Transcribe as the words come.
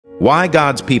Why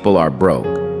God's people are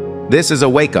broke. This is a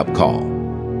wake-up call.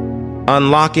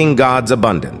 Unlocking God's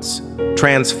abundance.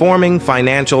 Transforming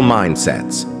financial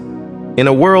mindsets. In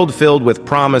a world filled with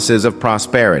promises of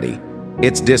prosperity,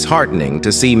 it's disheartening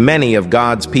to see many of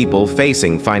God's people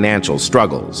facing financial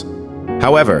struggles.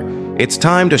 However, it's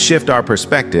time to shift our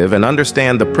perspective and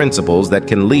understand the principles that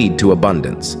can lead to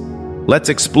abundance. Let's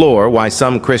explore why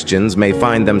some Christians may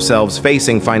find themselves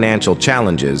facing financial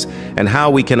challenges and how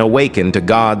we can awaken to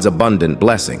God's abundant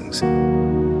blessings.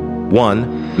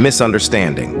 1.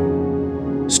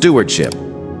 Misunderstanding. Stewardship.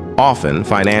 Often,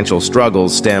 financial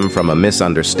struggles stem from a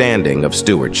misunderstanding of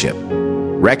stewardship.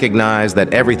 Recognize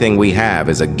that everything we have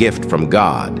is a gift from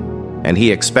God, and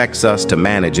He expects us to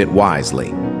manage it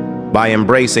wisely. By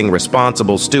embracing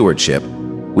responsible stewardship,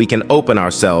 we can open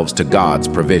ourselves to God's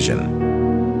provision.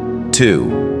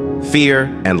 2. Fear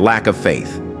and lack of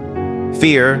faith.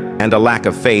 Fear and a lack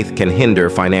of faith can hinder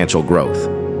financial growth.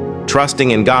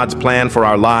 Trusting in God's plan for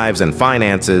our lives and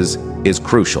finances is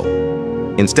crucial.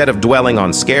 Instead of dwelling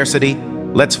on scarcity,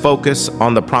 let's focus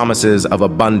on the promises of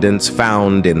abundance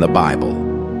found in the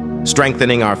Bible.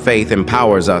 Strengthening our faith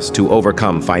empowers us to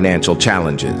overcome financial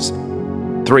challenges.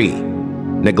 3.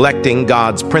 Neglecting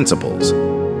God's principles.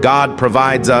 God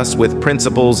provides us with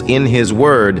principles in His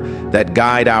Word that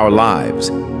guide our lives,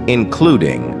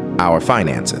 including our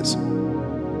finances.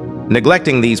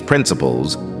 Neglecting these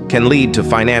principles can lead to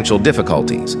financial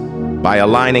difficulties. By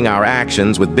aligning our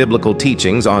actions with biblical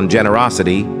teachings on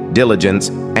generosity, diligence,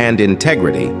 and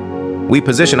integrity, we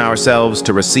position ourselves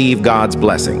to receive God's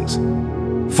blessings.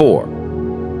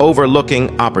 4.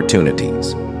 Overlooking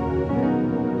opportunities.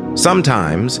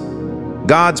 Sometimes,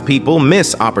 God's people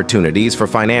miss opportunities for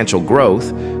financial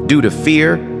growth due to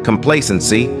fear,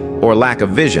 complacency, or lack of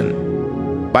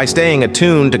vision. By staying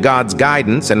attuned to God's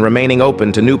guidance and remaining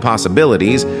open to new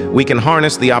possibilities, we can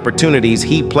harness the opportunities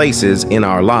He places in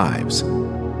our lives.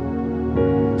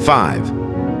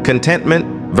 5.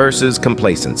 Contentment versus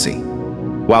complacency.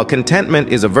 While contentment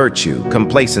is a virtue,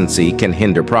 complacency can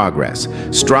hinder progress.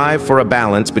 Strive for a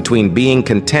balance between being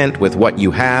content with what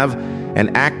you have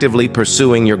and actively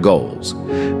pursuing your goals.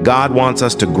 God wants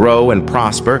us to grow and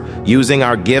prosper, using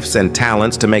our gifts and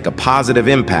talents to make a positive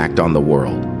impact on the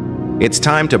world. It's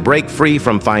time to break free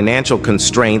from financial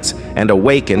constraints and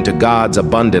awaken to God's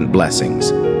abundant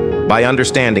blessings. By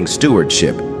understanding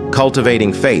stewardship,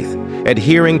 cultivating faith,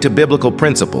 adhering to biblical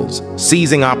principles,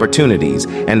 seizing opportunities,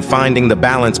 and finding the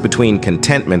balance between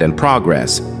contentment and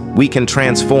progress, we can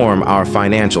transform our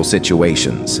financial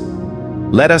situations.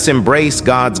 Let us embrace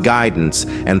God's guidance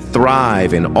and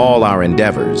thrive in all our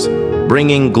endeavors,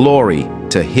 bringing glory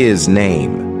to His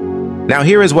name. Now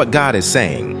here is what God is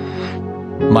saying.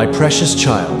 My precious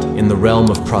child, in the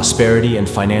realm of prosperity and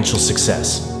financial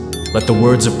success, let the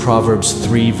words of Proverbs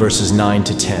 3 verses 9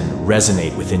 to 10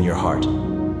 resonate within your heart.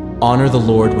 Honor the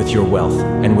Lord with your wealth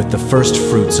and with the first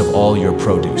fruits of all your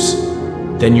produce.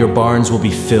 Then your barns will be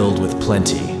filled with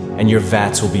plenty, and your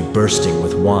vats will be bursting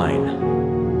with wine.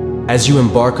 As you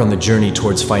embark on the journey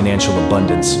towards financial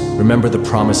abundance, remember the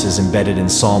promises embedded in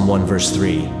Psalm 1 verse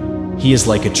 3. He is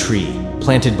like a tree,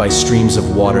 planted by streams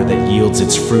of water that yields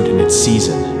its fruit in its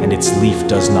season, and its leaf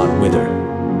does not wither.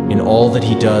 In all that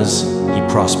he does, he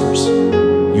prospers.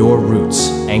 Your roots,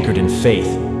 anchored in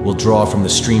faith, will draw from the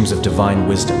streams of divine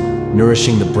wisdom,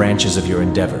 nourishing the branches of your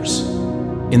endeavors.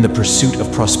 In the pursuit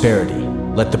of prosperity,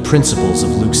 let the principles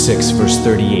of Luke 6 verse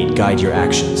 38 guide your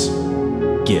actions.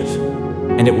 Give,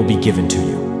 and it will be given to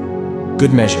you.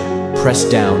 Good measure, pressed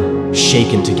down,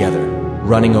 shaken together,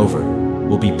 running over,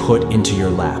 will be put into your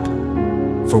lap.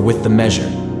 For with the measure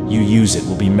you use it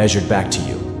will be measured back to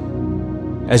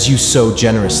you. As you sow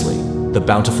generously, the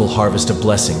bountiful harvest of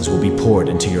blessings will be poured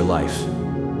into your life.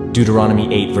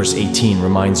 Deuteronomy 8 verse 18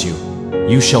 reminds you,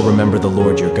 you shall remember the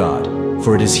Lord your God,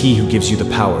 for it is He who gives you the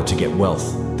power to get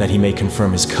wealth, that He may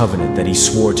confirm His covenant that He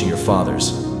swore to your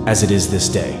fathers, as it is this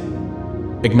day.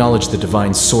 Acknowledge the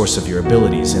divine source of your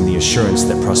abilities and the assurance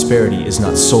that prosperity is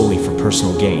not solely for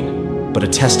personal gain, but a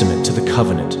testament to the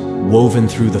covenant woven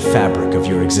through the fabric of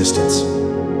your existence.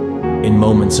 In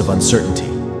moments of uncertainty,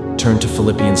 turn to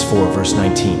Philippians 4 verse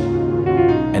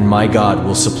 19. And my God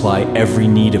will supply every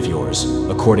need of yours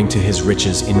according to His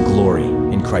riches in glory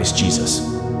in Christ Jesus.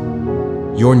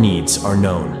 Your needs are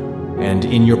known, and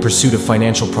in your pursuit of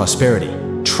financial prosperity,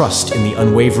 trust in the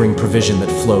unwavering provision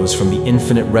that flows from the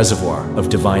infinite reservoir of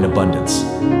divine abundance.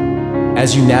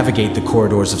 As you navigate the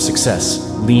corridors of success,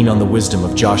 lean on the wisdom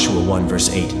of Joshua 1 verse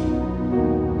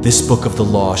 8. This book of the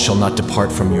law shall not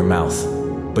depart from your mouth,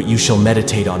 but you shall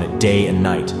meditate on it day and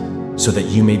night, so that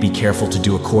you may be careful to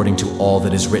do according to all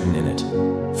that is written in it.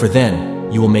 For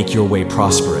then you will make your way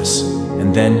prosperous,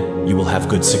 and then you will have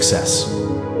good success.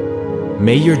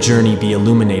 May your journey be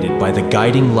illuminated by the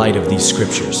guiding light of these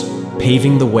scriptures,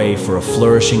 paving the way for a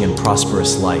flourishing and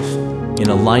prosperous life, in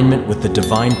alignment with the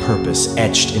divine purpose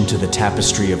etched into the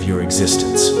tapestry of your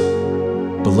existence.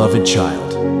 Beloved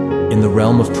child, in the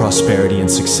realm of prosperity and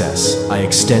success, I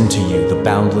extend to you the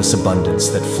boundless abundance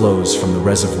that flows from the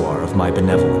reservoir of my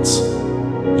benevolence.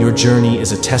 Your journey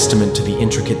is a testament to the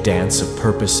intricate dance of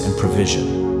purpose and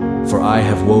provision, for I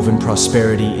have woven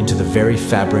prosperity into the very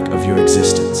fabric of your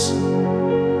existence.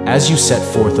 As you set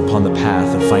forth upon the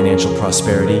path of financial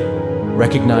prosperity,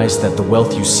 recognize that the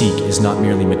wealth you seek is not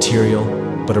merely material,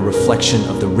 but a reflection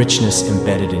of the richness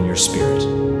embedded in your spirit.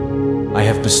 I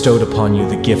have bestowed upon you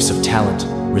the gifts of talent,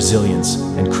 resilience,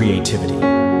 and creativity,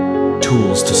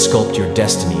 tools to sculpt your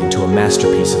destiny into a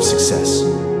masterpiece of success.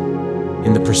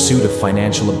 In the pursuit of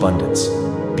financial abundance,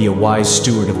 be a wise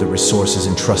steward of the resources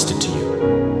entrusted to you.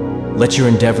 Let your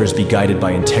endeavors be guided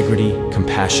by integrity,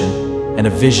 compassion, and a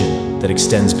vision that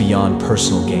extends beyond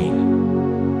personal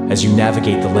gain. As you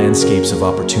navigate the landscapes of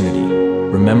opportunity,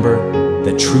 remember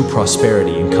that true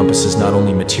prosperity encompasses not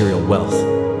only material wealth,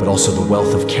 but also the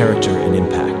wealth of character and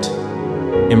impact.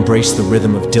 Embrace the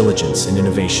rhythm of diligence and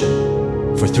innovation,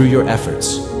 for through your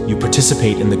efforts, you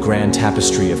participate in the grand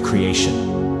tapestry of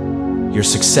creation. Your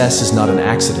success is not an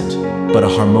accident, but a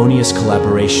harmonious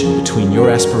collaboration between your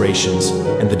aspirations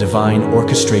and the divine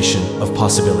orchestration of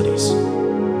possibilities.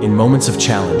 In moments of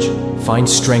challenge, find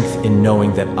strength in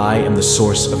knowing that I am the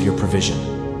source of your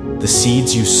provision. The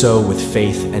seeds you sow with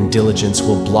faith and diligence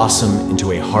will blossom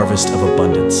into a harvest of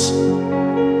abundance.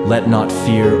 Let not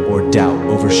fear or doubt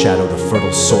overshadow the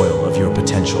fertile soil of your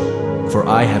potential, for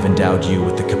I have endowed you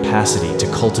with the capacity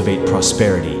to cultivate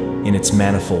prosperity in its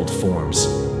manifold forms.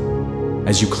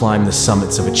 As you climb the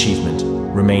summits of achievement,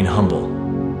 remain humble,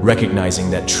 recognizing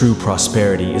that true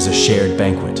prosperity is a shared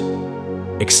banquet.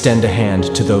 Extend a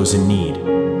hand to those in need,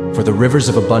 for the rivers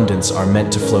of abundance are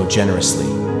meant to flow generously,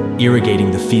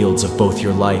 irrigating the fields of both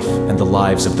your life and the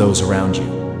lives of those around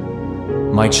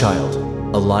you. My child,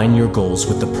 align your goals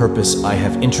with the purpose I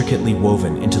have intricately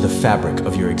woven into the fabric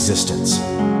of your existence.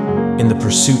 In the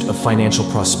pursuit of financial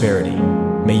prosperity,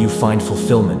 may you find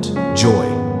fulfillment,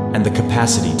 joy, and the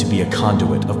capacity to be a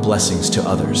conduit of blessings to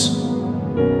others.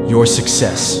 Your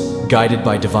success, guided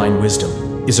by divine wisdom,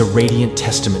 is a radiant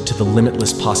testament to the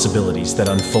limitless possibilities that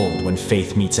unfold when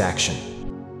faith meets action.